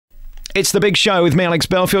It's The Big Show with me, Alex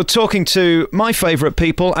Belfield, talking to my favourite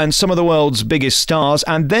people and some of the world's biggest stars,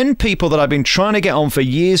 and then people that I've been trying to get on for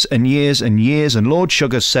years and years and years, and Lord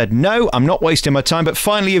Sugar said, no, I'm not wasting my time, but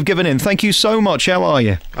finally you've given in. Thank you so much. How are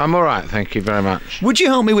you? I'm all right, thank you very much. Would you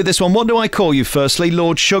help me with this one? What do I call you firstly?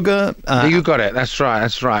 Lord Sugar? You got it, that's right.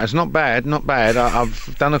 It's not bad.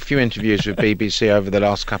 I've done a few interviews with BBC over the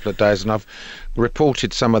last couple of days, and I've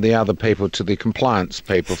reported some of the other people to the compliance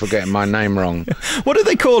people for getting my name wrong. What are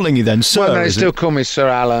they calling you then, sir? Well, they still call me Sir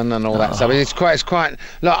Alan and all that stuff. It's quite.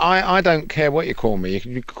 Look, I don't care what you call me. You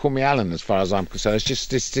can call me Alan as far as I'm concerned. It's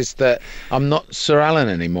just that I'm not Sir Alan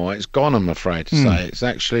anymore. It's gone, I'm afraid to say. It's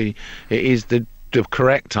actually, it is the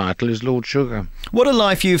correct title is Lord Sugar. What a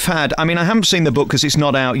life you've had. I mean, I haven't seen the book because it's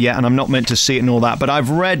not out yet and I'm not meant to see it and all that, but I've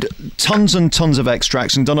read tons and tons of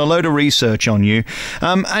extracts and done a load of research on you.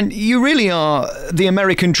 And you really are the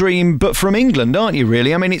American dream, but from England, aren't you,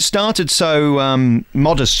 really? I mean, it started so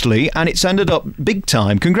modestly and it's ended up big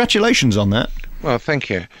time. Congratulations on that. Well, thank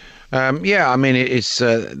you. Yeah, I mean, it's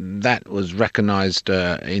that was recognised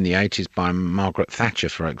in the 80s by Margaret Thatcher,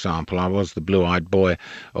 for example. I was the blue-eyed boy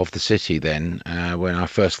of the city then when I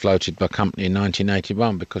first floated my company in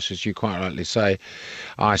 1981, because, as you quite rightly say,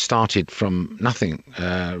 I started from nothing,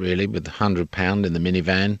 really, with £100 in the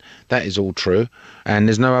minivan. That is all true. And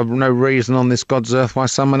there's no reason on this God's earth why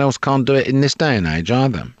someone else can't do it in this day and age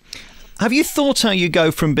either. Have you thought how you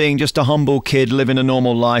go from being just a humble kid living a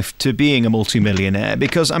normal life to being a multimillionaire?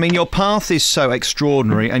 Because, I mean, your path is so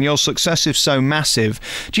extraordinary and your success is so massive.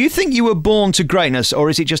 Do you think you were born to greatness,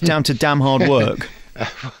 or is it just down to damn hard work?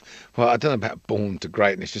 Well, I don't know about born to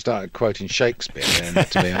greatness. You started quoting Shakespeare then,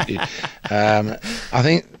 to be honest. I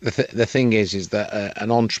think the thing is that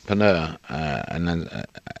an entrepreneur, and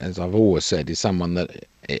as I've always said, is someone that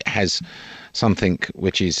it has something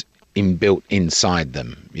which is inbuilt inside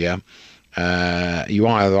them, yeah? You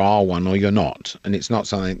either are one or you're not, and it's not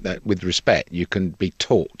something that, with respect, you can be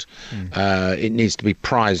taught. It needs to be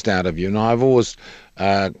prized out of you. And I've always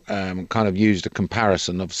kind of used a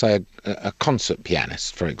comparison of, say, a concert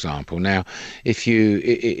pianist, for example. Now, if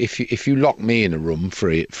you lock me in a room for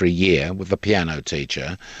a year with a piano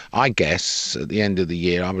teacher, I guess at the end of the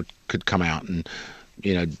year I could come out and,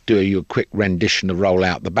 you know, do you a quick rendition of Roll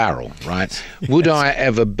Out the Barrel, right? Yes. Would I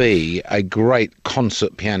ever be a great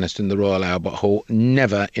concert pianist in the Royal Albert Hall?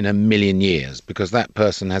 Never in a million years, because that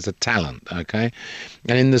person has a talent, okay?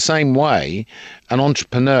 And in the same way, an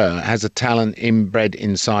entrepreneur has a talent inbred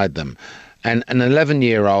inside them. And an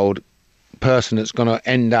 11-year-old person that's going to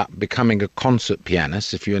end up becoming a concert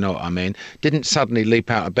pianist, if you know what I mean, didn't suddenly leap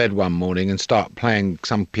out of bed one morning and start playing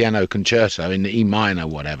some piano concerto in the E minor,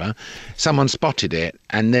 whatever. Someone spotted it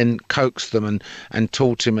and then coaxed them and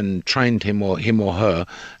taught him and trained him or her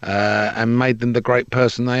and made them the great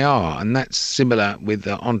person they are. And that's similar with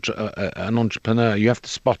an entrepreneur. You have to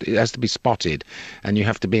spot it. It has to be spotted, and you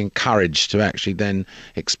have to be encouraged to actually then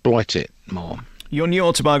exploit it more. Your new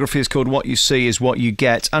autobiography is called What You See Is What You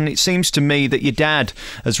Get, and it seems to me that your dad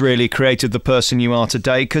has really created the person you are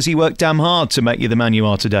today, because he worked damn hard to make you the man you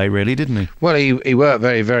are today, really, didn't he? Well, he worked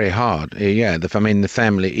very, very hard. Yeah, I mean, the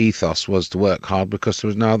family ethos was to work hard because there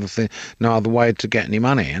was no other way to get any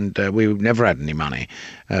money, and we never had any money.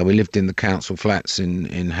 We lived in the council flats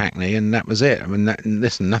in Hackney, and that was it. I mean,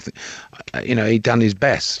 nothing. You know, he'd done his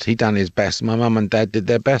best. My mum and dad did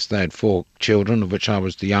their best. They had 4 children, of which I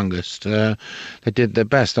was the youngest. They did their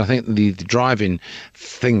best. I think the driving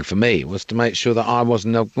thing for me was to make sure that I was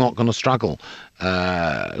not going to struggle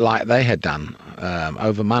like they had done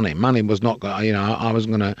over money. Money was not, you know, I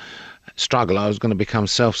wasn't going to struggle. I was going to become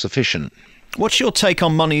self-sufficient. What's your take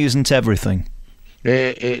on money isn't everything?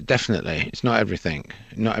 It definitely, it's not everything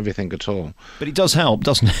at all. But it does help,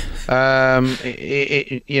 doesn't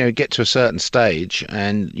it? You know, get to a certain stage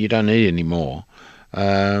and you don't need any more.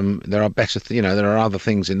 There are better, there are other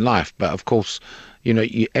things in life, but of course, you know,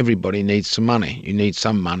 everybody needs some money. You need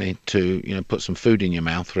some money to, you know, put some food in your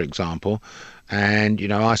mouth, for example. And, you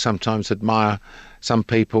know, I sometimes admire some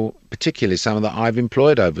people, particularly some that I've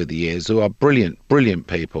employed over the years, who are brilliant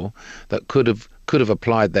people that could have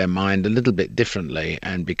applied their mind a little bit differently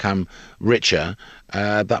and become richer,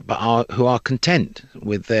 who are content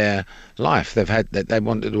with their life. They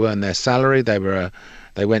wanted to earn their salary.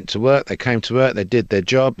 They went to work, they came to work, they did their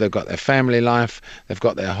job, they've got their family life, they've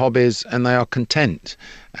got their hobbies, and they are content.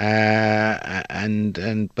 But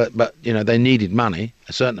you know, they needed money,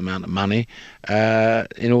 a certain amount of money,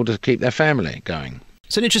 in order to keep their family going.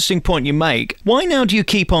 It's an interesting point you make. Why now do you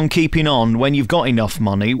keep on keeping on when you've got enough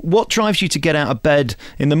money? What drives you to get out of bed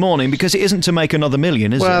in the morning? Because it isn't to make another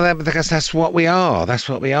million, is it? Well, because that's what we are. That's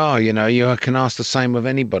what we are. You know, you can ask the same of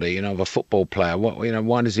anybody. You know, of a football player.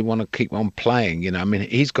 Why does he want to keep on playing? You know, I mean,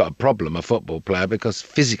 he's got a problem, a football player, because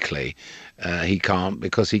physically he can't,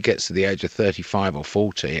 because he gets to the age of 35 or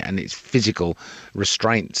 40, and it's physical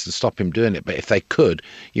restraints to stop him doing it. But if they could,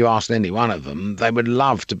 you ask any one of them, they would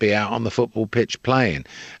love to be out on the football pitch playing.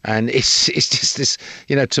 And it's just this,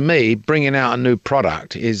 you know, to me, bringing out a new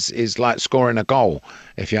product is like scoring a goal.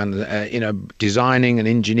 If you designing and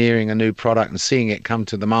engineering a new product and seeing it come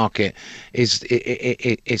to the market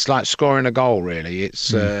it's like scoring a goal, really.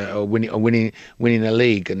 It's or winning a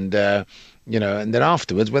league, and and then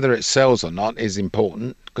afterwards, whether it sells or not is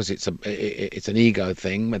important, because it's an ego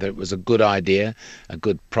thing, whether it was a good idea, a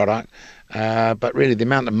good product. But really, the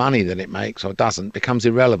amount of money that it makes or doesn't becomes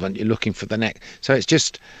irrelevant. You're looking for the next. So it's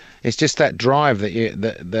just that drive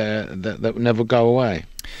that will never go away.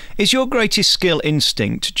 Is your greatest skill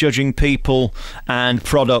instinct, judging people and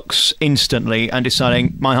products instantly and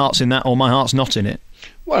deciding my heart's in that or my heart's not in it?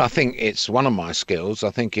 Well, I think it's one of my skills.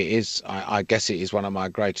 I think it is. I guess it is one of my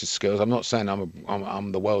greatest skills. I'm not saying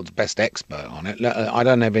I'm the world's best expert on it. I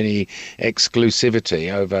don't have any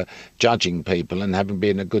exclusivity over judging people and having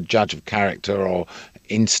been a good judge of character or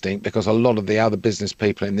instinct, because a lot of the other business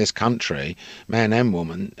people in this country, men and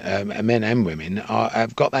women,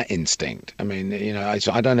 have got that instinct. I mean,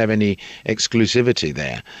 I don't have any exclusivity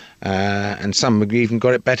there, and some have even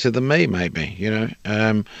got it better than me, maybe.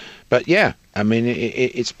 But yeah, I mean,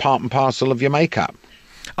 it's part and parcel of your makeup.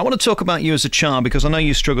 I want to talk about you as a child, because I know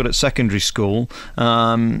you struggled at secondary school.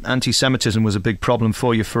 Anti-Semitism was a big problem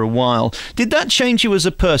for you for a while. Did that change you as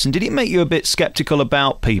a person? Did it make you a bit sceptical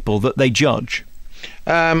about people that they judge?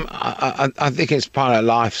 I think it's part of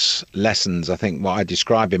life's lessons. I think what I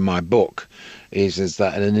describe in my book is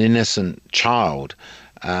that an innocent child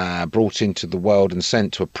brought into the world and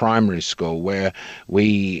sent to a primary school where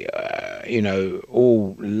we,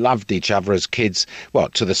 all loved each other as kids. Well,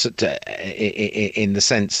 in the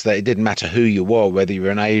sense that it didn't matter who you were, whether you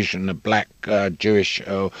were an Asian, a black, Jewish,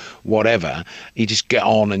 or whatever. You just get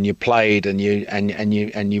on and you played, and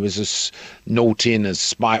you was as naughty and as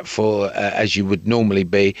spiteful as you would normally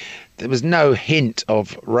be. There was no hint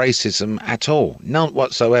of racism at all, none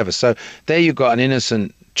whatsoever. So there you got an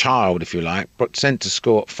innocent child, if you like, but sent to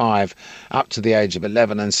school at 5 up to the age of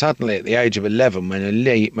 11, and suddenly at the age of 11, when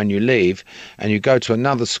you leave and you go to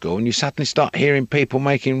another school, and you suddenly start hearing people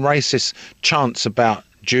making racist chants about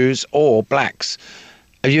Jews or blacks.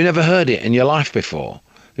 Have you never heard it in your life before?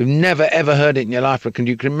 You've never ever heard it in your life, but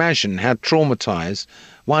you can imagine how traumatized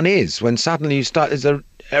one is when suddenly you start. There's a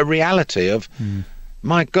reality of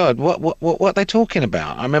my God, what are they talking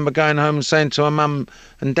about? I remember going home and saying to my mum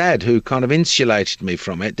and dad, who kind of insulated me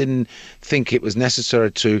from it, didn't think it was necessary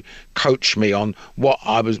to coach me on what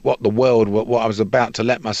I was about to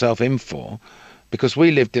let myself in for, because we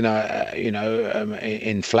lived in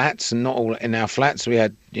in flats, and not all in our flats we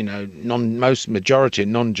had majority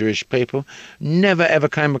non-Jewish people. Never ever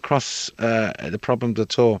came across the problems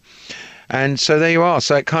at all, and so there you are.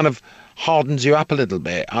 So it kind of hardens you up a little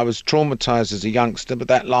bit. I was traumatized as a youngster, but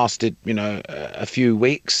that lasted, a few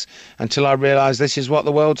weeks until I realized this is what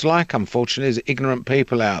the world's like. Unfortunately, there's ignorant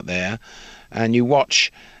people out there, and you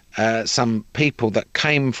watch some people that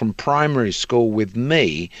came from primary school with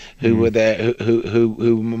me, who were there, who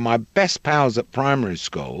were my best pals at primary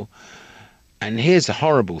school. And here's a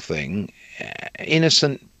horrible thing.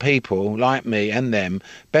 Innocent people like me and them,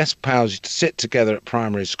 best pals, used to sit together at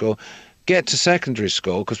primary school, get to secondary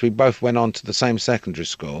school, because we both went on to the same secondary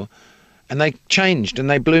school, and they changed and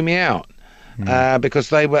they blew me out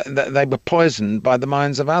because they were poisoned by the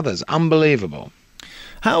minds of others. Unbelievable.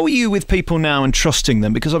 How are you with people now and trusting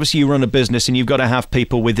them? Because obviously you run a business and you've got to have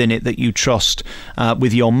people within it that you trust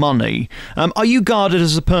with your money. Are you guarded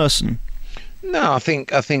as a person? No, I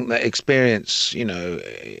think that experience,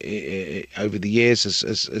 over the years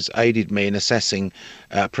has aided me in assessing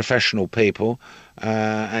professional people.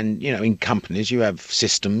 And in companies you have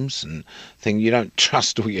systems and things. You don't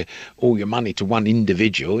trust all your money to one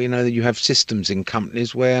individual. You have systems in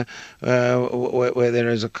companies where there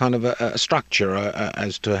is a kind of a structure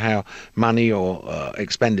as to how money or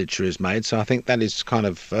expenditure is made. So I think that is kind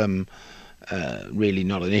of really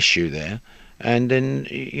not an issue there. And then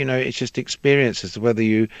it's just experience as to whether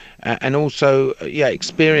you and also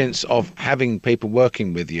experience of having people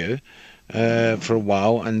working with you for a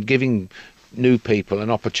while and giving new people an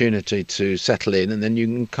opportunity to settle in, and then you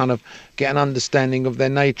can kind of get an understanding of their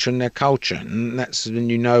nature and their culture, and that's when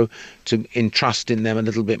to entrust in them a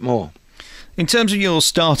little bit more. In terms of your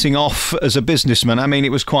starting off as a businessman, I mean,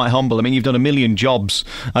 it was quite humble. I mean, you've done a million jobs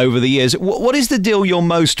over the years. What is the deal you're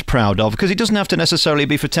most proud of? Because it doesn't have to necessarily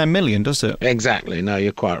be for 10 million, does it? Exactly. No,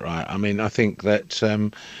 you're quite right. I mean, I think that,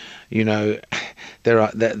 you know,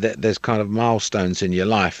 there's kind of milestones in your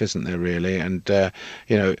life, isn't there, really? And,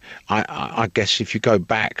 you know, I guess if you go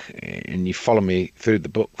back and you follow me through the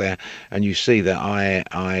book there and you see that I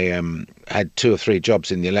had 2 or 3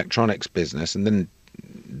 jobs in the electronics business and then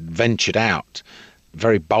ventured out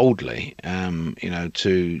very boldly, you know,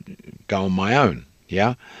 to go on my own.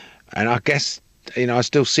 Yeah. And I guess, you know, I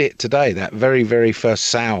still see it today, that very, very first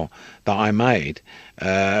sow that I made,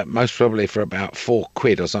 most probably for about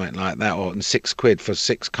 £4 or something like that, or £6 for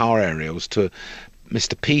 6 car aerials to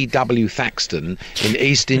Mr. P.W. Thaxton in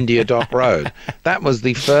East India Dock Road. That was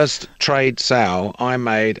the first trade sow I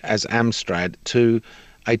made as Amstrad to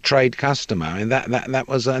a trade customer. I mean, that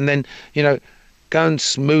was, and then, you know, go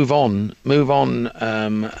and move on,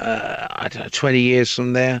 I don't know, 20 years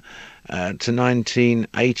from there to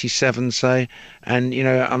 1987, say, and, you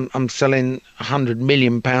know, I'm selling £100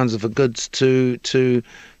 million of goods to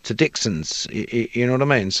Dixon's, you know what I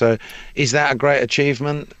mean? So is that a great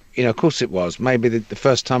achievement? You know, of course it was. Maybe the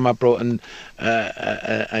first time I brought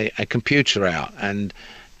a computer out, and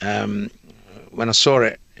when I saw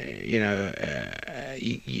it, you know,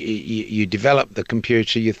 you develop the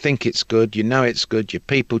computer, you think it's good, you know it's good, your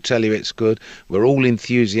people tell you it's good, we're all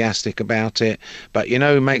enthusiastic about it, but you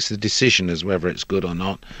know who makes the decision as whether it's good or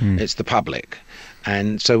not? It's the public.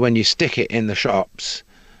 And so when you stick it in the shops,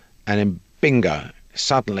 and then bingo,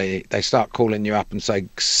 suddenly they start calling you up and say,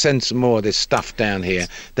 send some more of this stuff down here,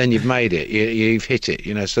 then you've made it, you've hit it,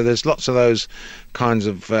 you know. So there's lots of those kinds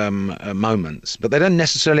of moments, but they don't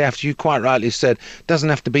necessarily have to, you quite rightly said, doesn't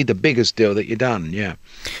have to be the biggest deal that you've done. Yeah.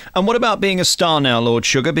 And what about being a star now, Lord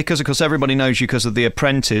Sugar? Because of course everybody knows you because of The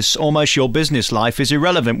Apprentice. Almost your business life is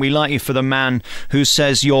irrelevant. We like you for the man who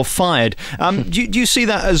says you're fired. Do you see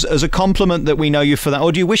that as a compliment that we know you for that,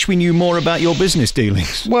 or do you wish we knew more about your business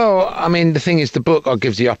dealings? Well, I mean, the thing is, the book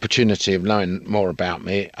gives the opportunity of knowing more about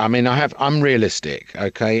me. I mean, I'm realistic,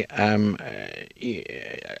 okay?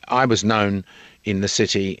 I was known in the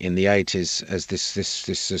city in the 80s as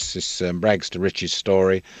this rags to riches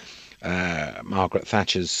story, Margaret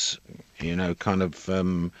Thatcher's, you know, kind of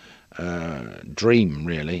dream,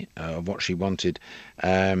 really, of what she wanted.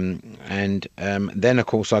 And then, of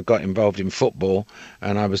course, I got involved in football,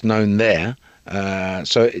 and I was known there.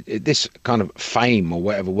 So this kind of fame, or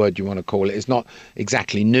whatever word you want to call it, is not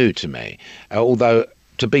exactly new to me, although,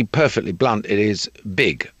 to be perfectly blunt, it is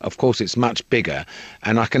big. Of course, it's much bigger,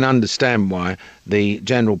 and I can understand why the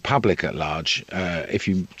general public at large, if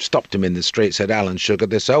you stopped them in the street, said, Alan Sugar,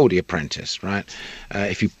 they say, oh, The Apprentice, right?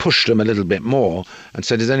 If you pushed them a little bit more and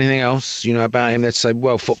said, is there anything else you know about him, they'd say,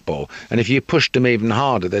 well, football. And if you pushed them even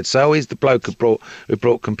harder, they'd say, oh, he's the bloke who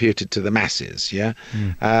brought computer to the masses. Yeah.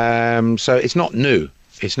 So it's not new.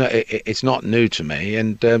 It's not new to me,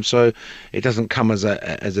 and so it doesn't come as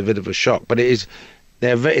a bit of a shock, but it is.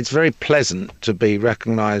 It's very pleasant to be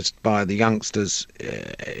recognised by the youngsters,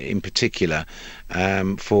 in particular,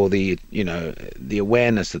 for the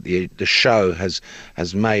awareness that the show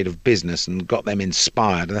has made of business and got them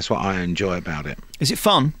inspired. And that's what I enjoy about it. Is it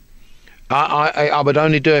fun? I would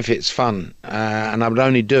only do it if it's fun, and I would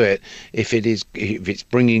only do it if it's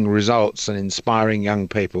bringing results and inspiring young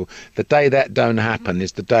people. The day that don't happen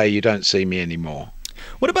is the day you don't see me anymore.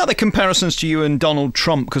 What about the comparisons to you and Donald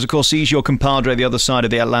Trump? Because, of course, he's your compadre the other side of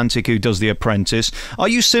the Atlantic who does The Apprentice. Are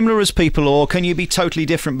you similar as people, or can you be totally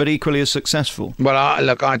different but equally as successful? Well,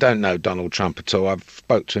 look, I don't know Donald Trump at all. I've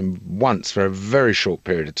spoke to him once for a very short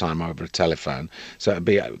period of time over a telephone, so it'd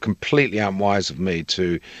be completely unwise of me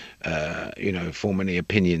to form any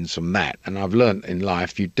opinions from that. And I've learnt in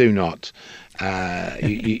life you do not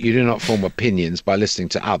you do not form opinions by listening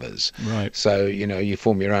to others. Right. So, you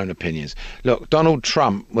form your own opinions. Look, Donald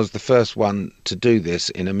Trump was the first one to do this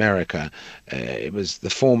in America. It was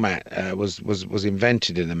the format was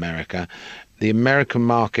invented in America. The American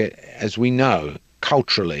market, as we know,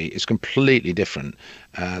 culturally is completely different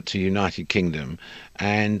to United Kingdom,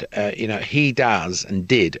 and he does and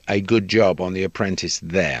did a good job on The Apprentice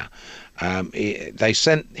there. They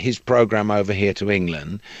sent his program over here to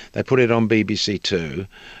England. They put it on BBC Two.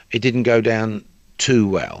 It didn't go down too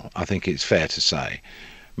well, I think it's fair to say.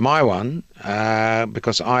 My one,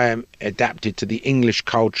 because I am adapted to the English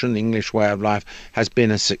culture and the English way of life, has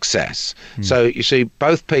been a success. So you see,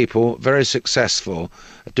 both people very successful,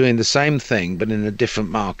 doing the same thing but in a different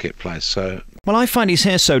marketplace. So Well, I find his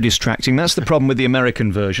hair so distracting. That's the problem with the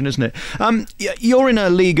American version, isn't it? You're in a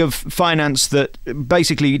league of finance that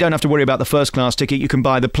basically you don't have to worry about the first class ticket. You can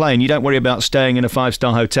buy the plane. You don't worry about staying in a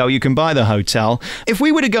 5-star hotel. You can buy the hotel. If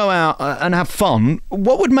we were to go out and have fun,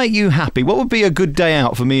 what would make you happy? What would be a good day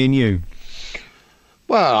out for me and you?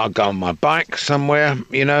 Well, I'll go on my bike somewhere,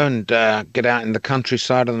 and get out in the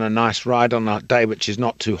countryside on a nice ride on a day which is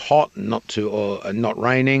not too hot, not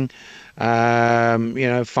raining.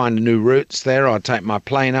 Find new routes there. I'll take my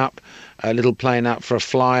plane up, a little plane up for a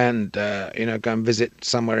fly, and go and visit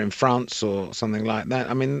somewhere in France or something like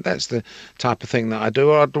that. I mean, that's the type of thing that I do.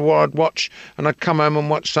 Or I'd watch, and I'd come home and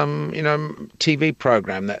watch some TV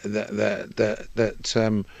program that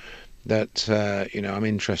I'm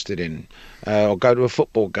interested in, or go to a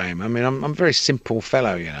football game. I mean, I'm a very simple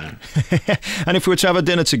fellow. And if we were to have a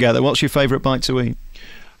dinner together, what's your favourite bite to eat?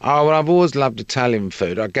 Oh, well, I've always loved Italian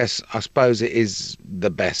food. I suppose it is the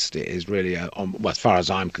best. It is really, as far as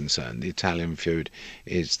I'm concerned, the Italian food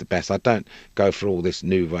is the best. I don't go for all this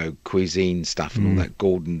nouveau cuisine stuff and all that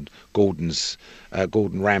Gordon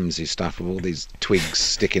Ramsay stuff with all these twigs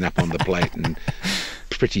sticking up on the plate and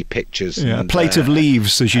pretty pictures. Yeah, and, a plate of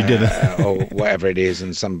leaves, as you did. Or whatever it is,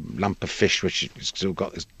 and some lump of fish which has still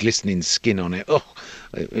got this glistening skin on it. Oh,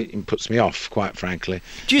 it puts me off, quite frankly.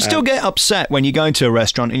 Do you still get upset when you go into a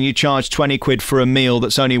restaurant and you charge 20 quid for a meal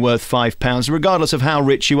that's only worth £5, regardless of how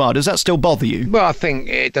rich you are? Does that still bother you? Well, I think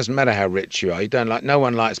it doesn't matter how rich you are. No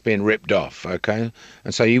one likes being ripped off, okay?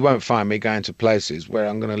 And so you won't find me going to places where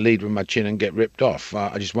I'm going to lead with my chin and get ripped off.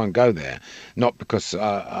 I just won't go there. Not because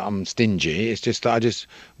I'm stingy. It's just that I just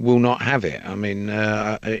will not have it. I mean,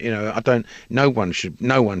 I don't. No one should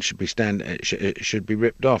be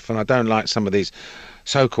ripped off, and I don't like some of these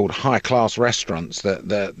so-called high-class restaurants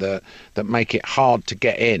that make it hard to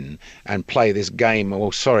get in and play this game.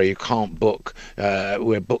 Well, sorry, you can't book.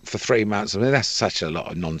 We're booked for 3 months. I mean, that's such a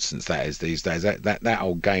lot of nonsense that is these days. That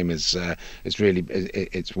old game is really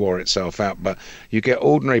it's wore itself out. But you get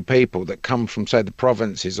ordinary people that come from, say, the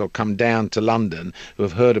provinces or come down to London who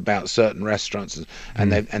have heard about certain restaurants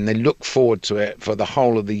and they look forward to it for the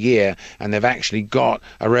whole of the year, and they've actually got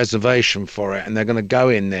a reservation for it, and they're going to go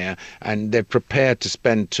in there and they're prepared to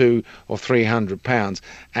spend £200 or £300,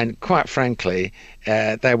 and quite frankly,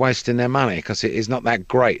 they're wasting their money because it is not that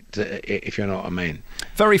great, if you know what I mean.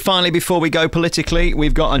 Very finally, before we go politically,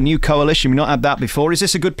 we've got a new coalition. We've not had that before. Is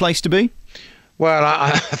this a good place to be? Well,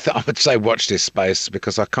 I would say watch this space,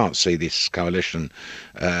 because I can't see this coalition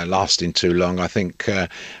lasting too long. I think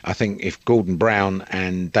if Gordon Brown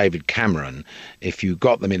and David Cameron, if you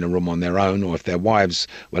got them in a room on their own, or if their wives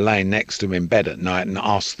were laying next to them in bed at night and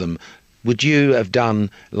asked them, would you have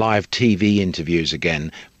done live TV interviews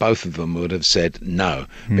again? Both of them would have said no,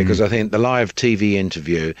 because I think the live TV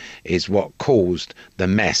interview is what caused the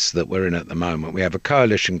mess that we're in at the moment. We have a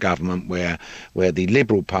coalition government where the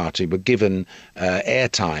Liberal Party were given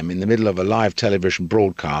airtime in the middle of a live television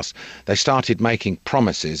broadcast. They started making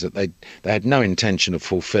promises that they had no intention of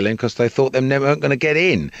fulfilling, because they thought they weren't going to get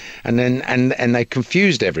in, and they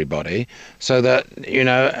confused everybody so that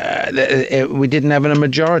we didn't have a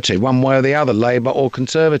majority one way or the other, Labour or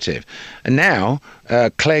Conservative. And now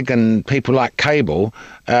Clegg and people like Cable,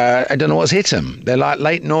 I don't know what's hit them. They're like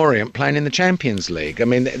Leyton Orient playing in the Champions League. I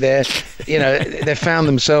mean, they found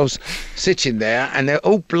themselves sitting there and they're,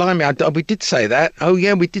 oh, blimey, we did say that. Oh,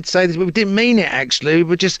 yeah, we did say this, but we didn't mean it, actually.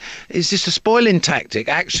 It's just a spoiling tactic,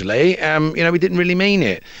 actually. We didn't really mean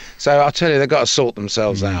it. So I'll tell you, they've got to sort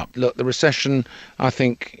themselves out. Look, the recession, I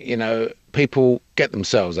think, people get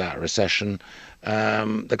themselves out of recession.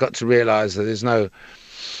 They've got to realise that there's no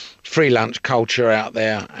free lunch culture out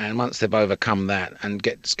there, and once they've overcome that and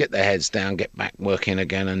get their heads down, get back working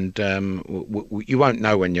again, and you won't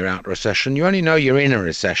know when you're out of recession. You only know you're in a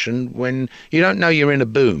recession when you don't know you're in a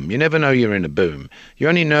boom. You never know you're in a boom. You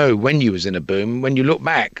only know when you was in a boom when you look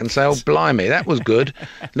back and say, oh, blimey, that was good.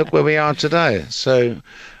 Look where we are today. So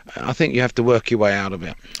I think you have to work your way out of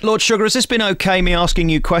it. Lord Sugar, has this been okay, me asking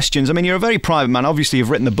you questions? I mean, you're a very private man. Obviously,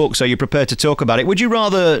 you've written the book, so you're prepared to talk about it. Would you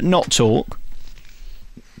rather not talk?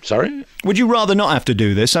 Sorry? Would you rather not have to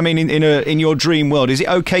do this? I mean, in your dream world, is it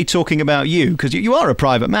okay talking about you? Because you are a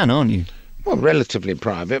private man, aren't you? Well, relatively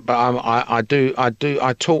private, but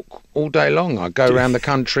I talk all day long. I go around the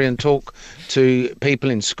country and talk to people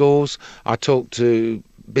in schools. I talk to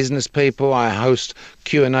business people. I host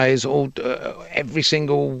Q&As every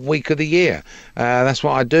single week of the year. That's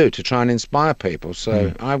what I do to try and inspire people.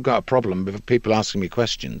 So I've got a problem with people asking me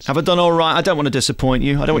questions. Have I done all right? I don't want to disappoint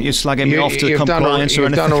you. I don't want you slagging me off to compliance or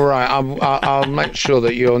anything. You've done all right. I'll make sure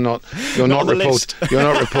that you're not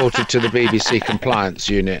reported to the BBC compliance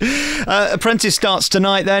unit. Apprentice starts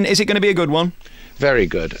tonight. Then is it going to be a good one? Very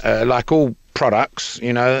good. Like all products,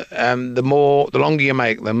 the longer you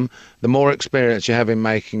make them, the more experience you have in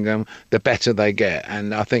making them, the better they get.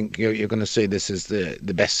 And I think you're going to see this as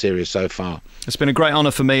the best series so far. It's been a great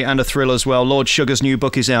honour for me and a thrill as well. Lord Sugar's new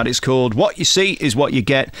book is out. It's called What You See Is What You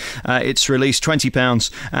Get. It's released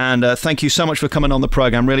 £20. And thank you so much for coming on the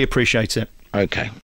programme. Really appreciate it. Okay.